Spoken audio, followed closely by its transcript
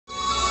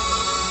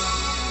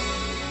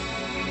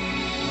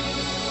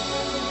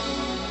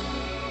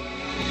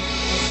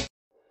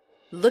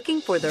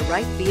Looking for the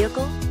right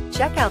vehicle?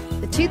 Check out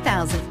the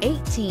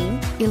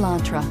 2018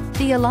 Elantra.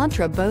 The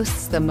Elantra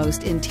boasts the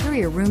most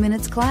interior room in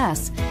its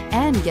class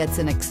and gets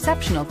an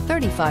exceptional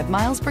 35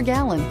 miles per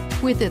gallon.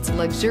 With its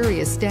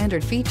luxurious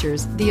standard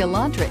features, the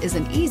Elantra is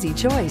an easy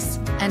choice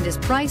and is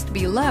priced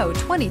below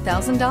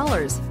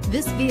 $20,000.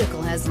 This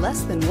vehicle has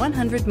less than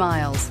 100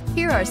 miles.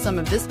 Here are some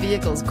of this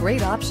vehicle's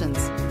great options: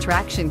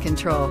 traction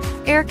control,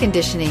 air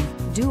conditioning,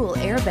 dual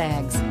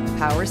airbags,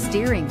 power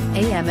steering,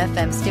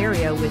 AM/FM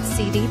stereo with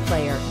CD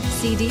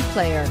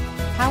player,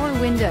 power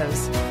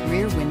windows,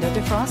 rear window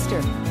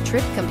defroster,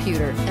 trip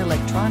computer,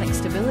 electronic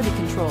stability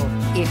control.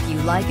 If you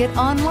like it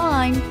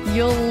online,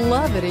 you'll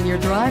love it in your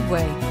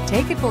driveway.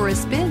 Take it for a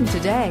spin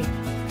today.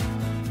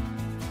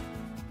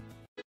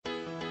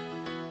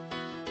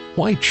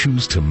 Why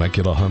choose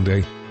Temecula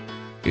Hyundai?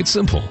 It's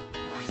simple.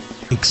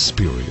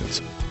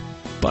 Experience.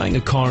 Buying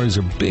a car is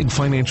a big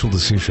financial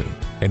decision,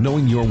 and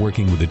knowing you're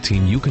working with a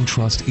team you can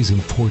trust is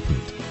important.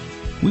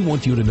 We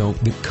want you to know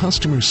that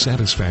customer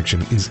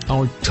satisfaction is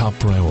our top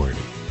priority.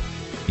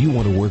 You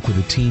want to work with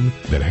a team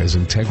that has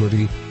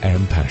integrity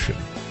and passion.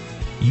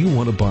 You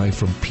want to buy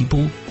from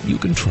people you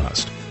can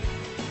trust.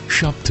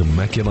 Shop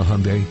Temecula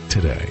Hyundai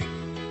today.